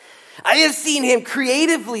Jesus. I have seen him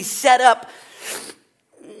creatively set up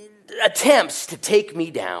attempts to take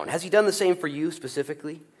me down. Has he done the same for you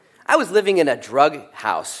specifically? I was living in a drug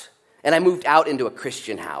house, and I moved out into a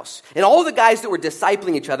Christian house. And all the guys that were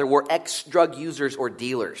discipling each other were ex-drug users or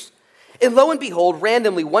dealers. And lo and behold,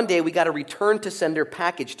 randomly, one day we got a return to sender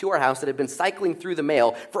package to our house that had been cycling through the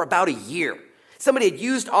mail for about a year. Somebody had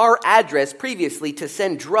used our address previously to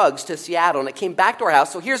send drugs to Seattle, and it came back to our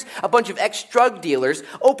house. So here's a bunch of ex-drug dealers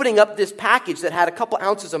opening up this package that had a couple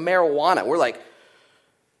ounces of marijuana. We're like,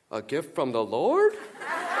 a gift from the Lord?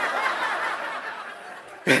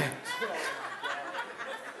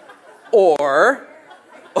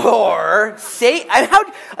 Or say,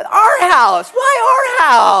 our house. Why our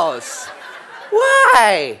house?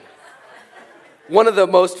 Why? One of the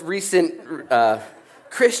most recent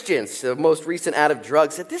Christians, the most recent out of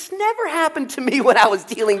drugs, said, this never happened to me when I was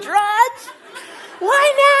dealing drugs.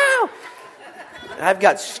 Why now? And I've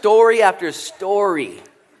got story after story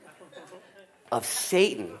of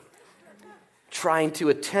Satan trying to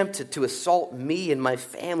attempt to assault me and my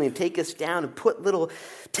family and take us down and put little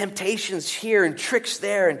temptations here and tricks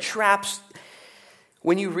there and traps.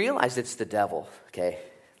 When you realize it's the devil, okay,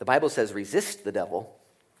 the Bible says resist the devil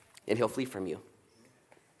and he'll flee from you.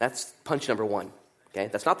 That's punch number one, okay?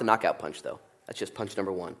 That's not the knockout punch, though. That's just punch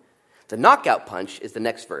number one. The knockout punch is the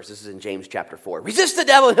next verse. This is in James chapter 4. Resist the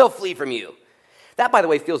devil and he'll flee from you. That, by the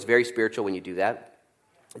way, feels very spiritual when you do that.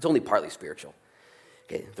 It's only partly spiritual.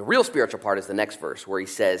 Okay, the real spiritual part is the next verse where he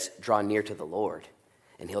says, draw near to the Lord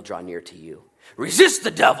and he'll draw near to you. Resist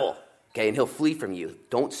the devil, okay, and he'll flee from you.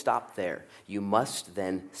 Don't stop there. You must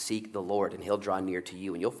then seek the Lord and he'll draw near to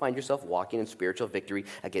you. And you'll find yourself walking in spiritual victory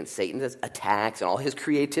against Satan's attacks and all his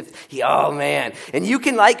creativity. Oh, man. And you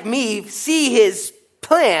can, like me, see his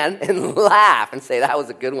plan and laugh and say, that was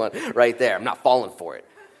a good one right there. I'm not falling for it,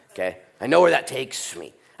 okay? I know where that takes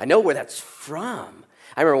me. I know where that's from.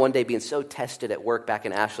 I remember one day being so tested at work back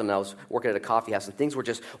in Ashland. I was working at a coffee house, and things were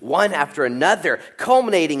just one after another,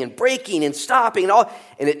 culminating and breaking and stopping and all.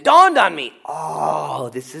 And it dawned on me, oh,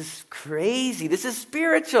 this is crazy. This is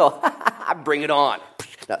spiritual. Bring it on.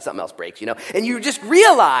 No, something else breaks, you know. And you just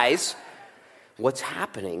realize what's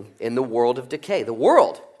happening in the world of decay. The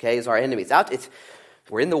world, okay, is our enemy.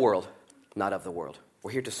 We're in the world, not of the world. We're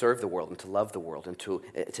here to serve the world and to love the world and to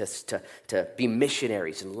be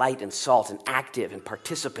missionaries and light and salt and active and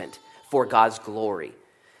participant for God's glory.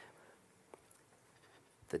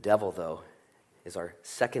 The devil, though, is our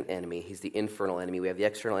second enemy. He's the infernal enemy. We have the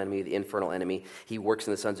external enemy, the infernal enemy. He works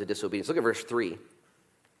in the sons of disobedience. Look at verse 3.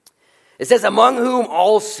 It says, among whom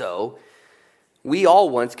also we all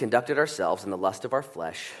once conducted ourselves in the lust of our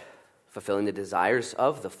flesh, fulfilling the desires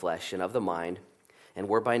of the flesh and of the mind, and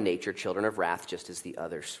were by nature children of wrath, just as the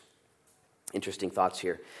others. Interesting thoughts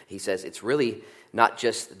here. He says it's really not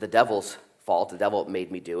just the devil's fault. The devil made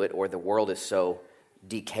me do it, or the world is so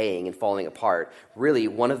decaying and falling apart. Really,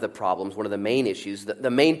 one of the problems, one of the main issues, the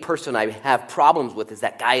main person I have problems with is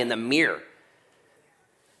that guy in the mirror.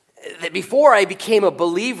 That before I became a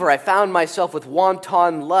believer, I found myself with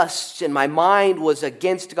wanton lusts, and my mind was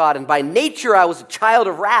against God. And by nature, I was a child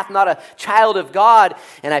of wrath, not a child of God.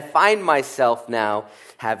 And I find myself now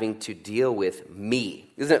having to deal with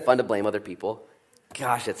me. Isn't it fun to blame other people?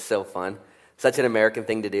 Gosh, it's so fun. Such an American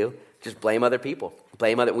thing to do. Just blame other people.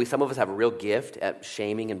 Some of us have a real gift at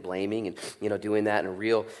shaming and blaming and doing that, and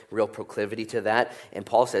a real proclivity to that. And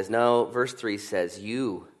Paul says, no, verse 3 says,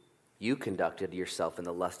 You conducted yourself in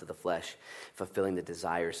the lust of the flesh, fulfilling the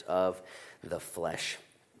desires of the flesh.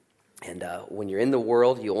 And when you're in the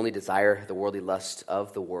world, you only desire the worldly lusts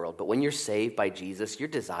of the world. But when you're saved by Jesus, your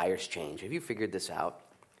desires change. Have you figured this out?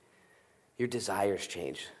 Your desires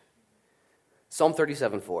change. Psalm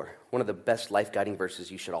 37:4, one of the best life-guiding verses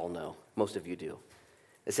you should all know. Most of you do.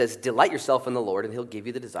 It says, delight yourself in the Lord, and he'll give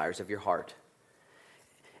you the desires of your heart.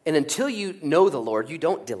 And until you know the Lord, you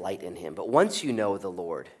don't delight in him. But once you know the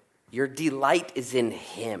Lord, your delight is in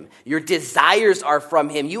him. Your desires are from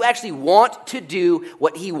him. You actually want to do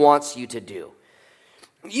what he wants you to do.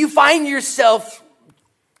 You find yourself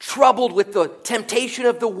troubled with the temptation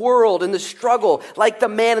of the world and the struggle, like the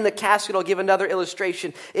man in the casket. I'll give another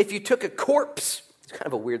illustration. If you took a corpse, it's kind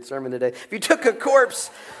of a weird sermon today. If you took a corpse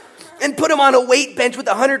and put him on a weight bench with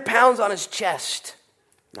 100 pounds on his chest,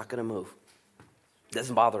 not going to move.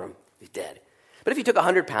 Doesn't bother him. He's dead. But if you took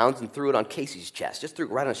 100 pounds and threw it on Casey's chest, just threw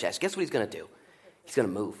it right on his chest, guess what he's going to do? He's going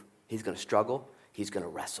to move. He's going to struggle. He's going to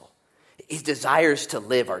wrestle. His desires to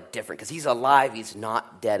live are different because he's alive. He's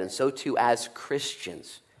not dead. And so too as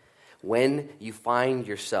Christians, when you find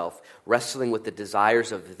yourself wrestling with the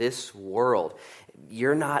desires of this world,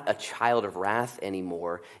 you're not a child of wrath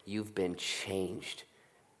anymore. You've been changed.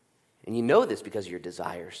 And you know this because of your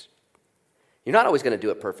desires. You're not always going to do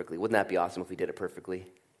it perfectly. Wouldn't that be awesome if we did it perfectly?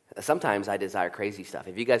 Sometimes I desire crazy stuff.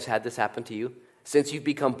 Have you guys had this happen to you? Since you've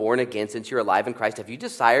become born again, since you're alive in Christ, have you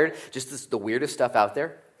desired just the weirdest stuff out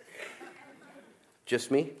there?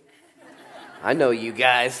 Just me? I know you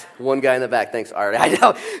guys. One guy in the back. Thanks, Art. I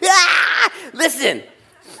know. Ah! Listen.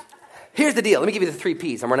 Here's the deal. Let me give you the 3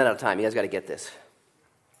 Ps. I'm running out of time. You guys got to get this.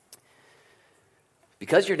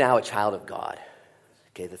 Because you're now a child of God,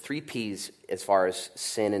 okay, the 3 Ps as far as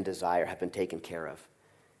sin and desire have been taken care of.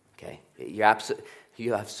 Okay?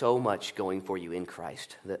 You have so much going for you in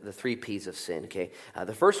Christ. The 3 Ps of sin, okay?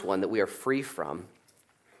 The first one that we are free from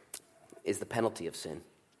is the penalty of sin.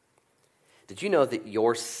 Did you know that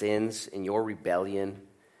your sins and your rebellion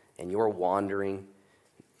and your wandering,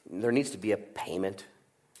 there needs to be a payment?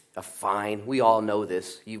 a fine. We all know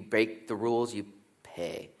this. You break the rules, you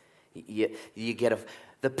pay. You get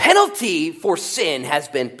the penalty for sin has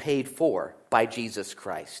been paid for by Jesus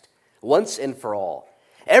Christ, once and for all.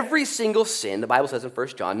 Every single sin, the Bible says in 1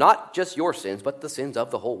 John, not just your sins, but the sins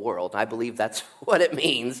of the whole world. I believe that's what it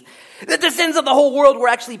means. That the sins of the whole world were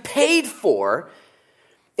actually paid for.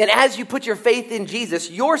 And as you put your faith in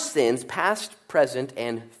Jesus, your sins, past, present,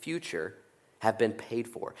 and future, have been paid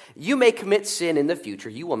for. You may commit sin in the future.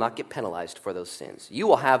 You will not get penalized for those sins. You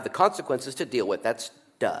will have the consequences to deal with. That's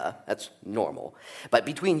normal. But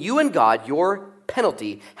between you and God, your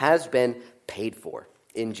penalty has been paid for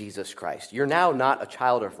in Jesus Christ. You're now not a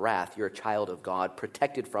child of wrath. You're a child of God,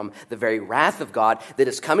 protected from the very wrath of God that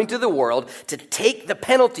is coming to the world to take the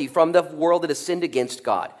penalty from the world that has sinned against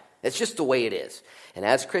God. It's just the way it is. And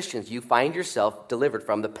as Christians, you find yourself delivered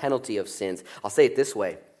from the penalty of sins. I'll say it this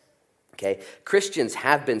way, okay? Christians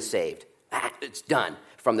have been saved. It's done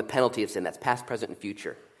from the penalty of sin. That's past, present, and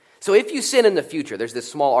future. So if you sin in the future, there's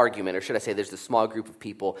this small argument, or should I say there's this small group of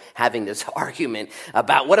people having this argument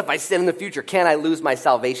about what if I sin in the future? Can I lose my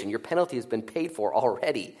salvation? Your penalty has been paid for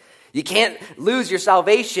already. You can't lose your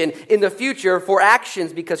salvation in the future for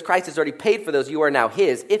actions because Christ has already paid for those. You are now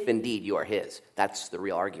his, if indeed you are his. That's the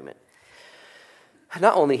real argument.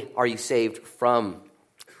 Not only are you saved from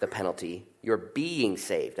the penalty, you're being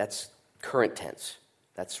saved. That's current tense.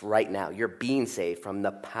 That's right now. You're being saved from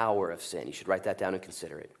the power of sin. You should write that down and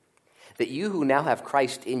consider it. That you who now have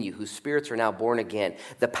Christ in you, whose spirits are now born again,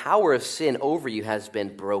 the power of sin over you has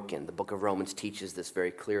been broken. The book of Romans teaches this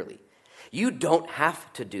very clearly. You don't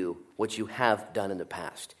have to do what you have done in the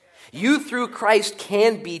past. You, through Christ,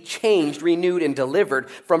 can be changed, renewed, and delivered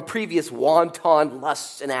from previous wanton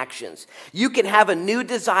lusts and actions. You can have a new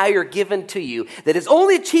desire given to you that is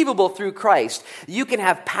only achievable through Christ. You can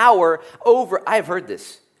have power over, I've heard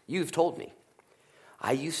this, you've told me,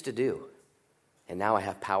 I used to do. And now I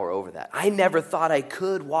have power over that. I never thought I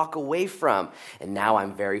could walk away from. And now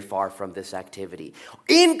I'm very far from this activity.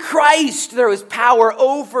 In Christ, there is power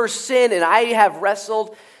over sin. And I have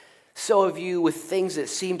wrestled, so have you, with things that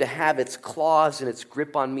seem to have its claws and its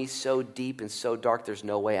grip on me so deep and so dark, there's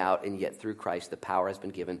no way out. And yet through Christ, the power has been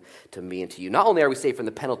given to me and to you. Not only are we saved from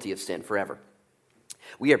the penalty of sin forever,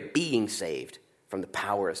 we are being saved from the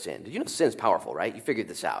power of sin. Did you know sin's powerful, right? You figured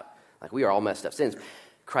this out. Like, we are all messed up.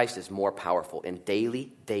 Christ is more powerful, and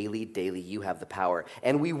daily, you have the power.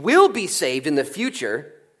 And we will be saved in the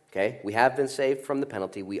future, okay? We have been saved from the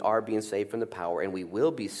penalty, we are being saved from the power, and we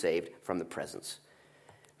will be saved from the presence.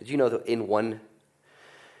 Did you know that in one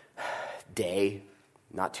day,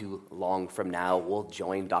 not too long from now, we'll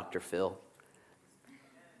join Dr. Phil?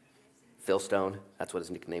 Phil Stone, that's what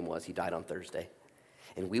his nickname was. He died on Thursday.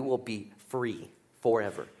 And we will be free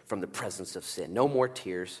forever from the presence of sin. No more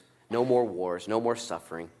tears. No more wars, no more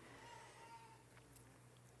suffering,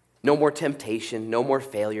 no more temptation, no more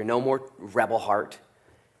failure, no more rebel heart.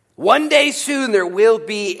 One day soon there will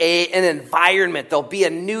be an environment, there'll be a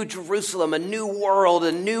new Jerusalem, a new world,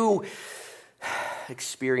 a new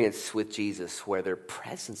experience with Jesus where the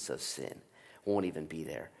presence of sin won't even be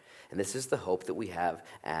there. And this is the hope that we have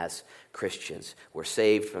as Christians. We're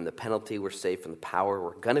saved from the penalty, we're saved from the power,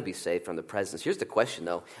 we're going to be saved from the presence. Here's the question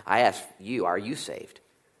though, I ask you, are you saved?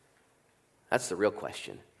 That's the real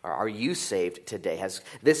question. Are you saved today? Has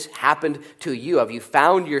this happened to you? Have you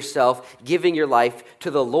found yourself giving your life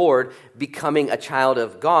to the Lord, becoming a child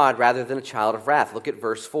of God rather than a child of wrath? Look at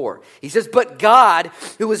verse 4. He says, "But God,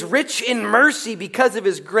 who is rich in mercy because of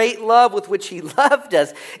his great love with which he loved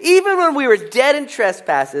us, even when we were dead in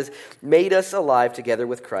trespasses, made us alive together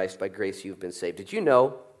with Christ. By grace you've been saved." Did you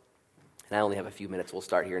know, and I only have a few minutes, we'll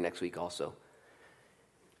start here next week also,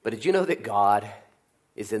 but did you know that God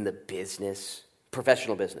is in the business,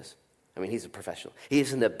 professional business. I mean, he's a professional. He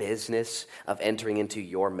is in the business of entering into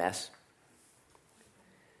your mess.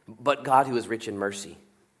 But God, who is rich in mercy,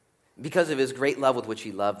 because of his great love with which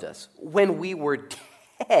he loved us, when we were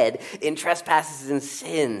dead in trespasses and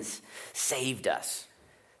sins, saved us.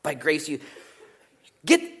 By grace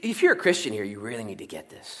if you're a Christian here, you really need to get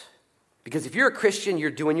this. Because if you're a Christian,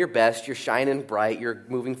 you're doing your best, you're shining bright, you're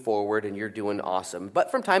moving forward, and you're doing awesome.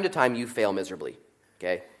 But from time to time, you fail miserably.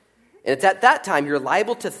 Okay? And it's at that time you're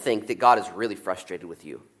liable to think that God is really frustrated with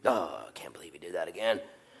you. Oh, I can't believe you did that again.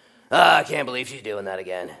 Oh, I can't believe she's doing that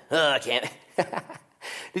again. Oh, I can't.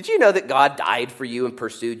 Did you know that God died for you and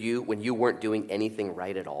pursued you when you weren't doing anything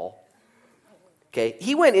right at all? Okay?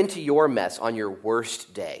 He went into your mess on your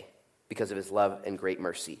worst day because of his love and great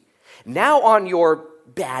mercy. Now on your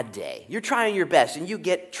bad day, you're trying your best and you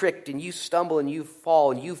get tricked and you stumble and you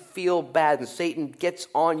fall and you feel bad and Satan gets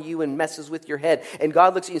on you and messes with your head. And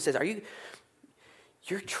God looks at you and says,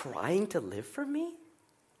 You're trying to live for me?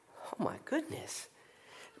 Oh my goodness.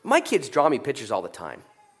 My kids draw me pictures all the time,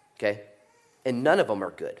 okay? And none of them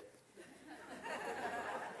are good.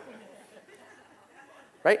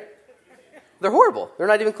 Right? They're horrible. They're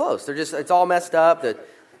not even close. It's all messed up.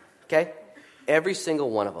 Okay? Every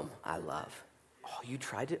single one of them I love. Oh, you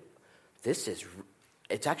tried it?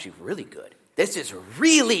 It's actually really good. This is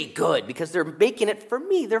really good because they're making it for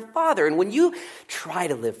me, their father. And when you try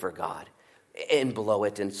to live for God and blow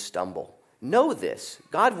it and stumble, know this.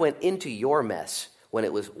 God went into your mess when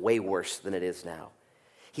it was way worse than it is now.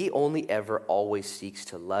 He only ever always seeks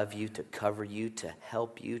to love you, to cover you, to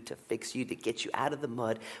help you, to fix you, to get you out of the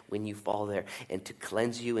mud when you fall there, and to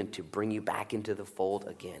cleanse you and to bring you back into the fold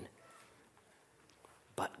again.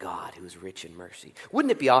 But God, who is rich in mercy.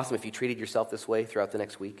 Wouldn't it be awesome if you treated yourself this way throughout the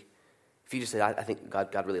next week? If you just said, I think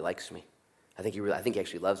God really likes me. I think he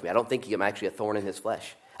actually loves me. I don't think I'm actually a thorn in his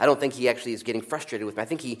flesh. I don't think he actually is getting frustrated with me. I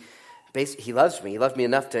think he loves me. He loved me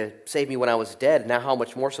enough to save me when I was dead. Now how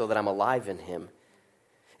much more so that I'm alive in him.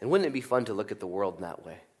 And wouldn't it be fun to look at the world in that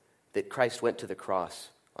way? That Christ went to the cross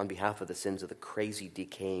on behalf of the sins of the crazy,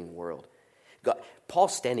 decaying world.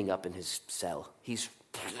 Paul's standing up in his cell. This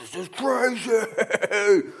is crazy.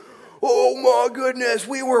 Oh my goodness.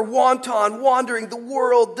 We were wandering the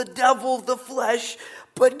world, the devil, the flesh.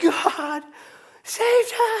 But God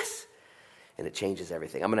saved us. And it changes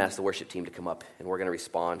everything. I'm going to ask the worship team to come up, and we're going to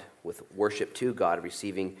respond with worship to God,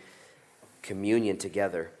 receiving communion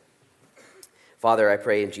together. Father, I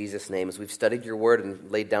pray in Jesus' name, as we've studied your word and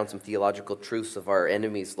laid down some theological truths of our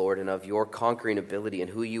enemies, Lord, and of your conquering ability and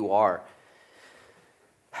who you are,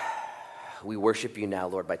 we worship you now,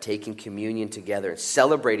 Lord, by taking communion together and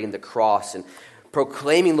celebrating the cross and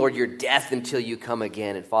proclaiming, Lord, your death until you come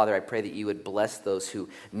again. And Father, I pray that you would bless those who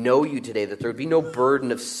know you today, that there would be no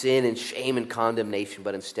burden of sin and shame and condemnation,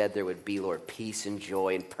 but instead there would be, Lord, peace and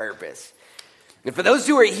joy and purpose. And for those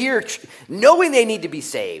who are here knowing they need to be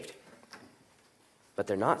saved, but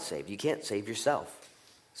they're not saved. You can't save yourself.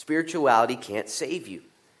 Spirituality can't save you.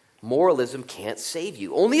 Moralism can't save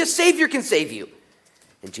you. Only a Savior can save you.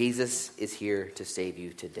 And Jesus is here to save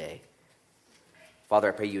you today. Father,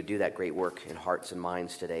 I pray you would do that great work in hearts and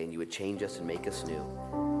minds today, and you would change us and make us new.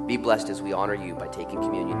 Be blessed as we honor you by taking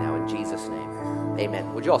communion now in Jesus' name.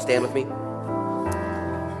 Amen. Would you all stand with me?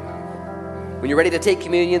 When you're ready to take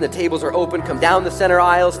communion, the tables are open. Come down the center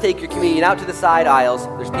aisles. Take your communion out to the side aisles.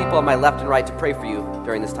 There's people on my left and right to pray for you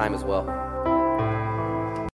during this time as well.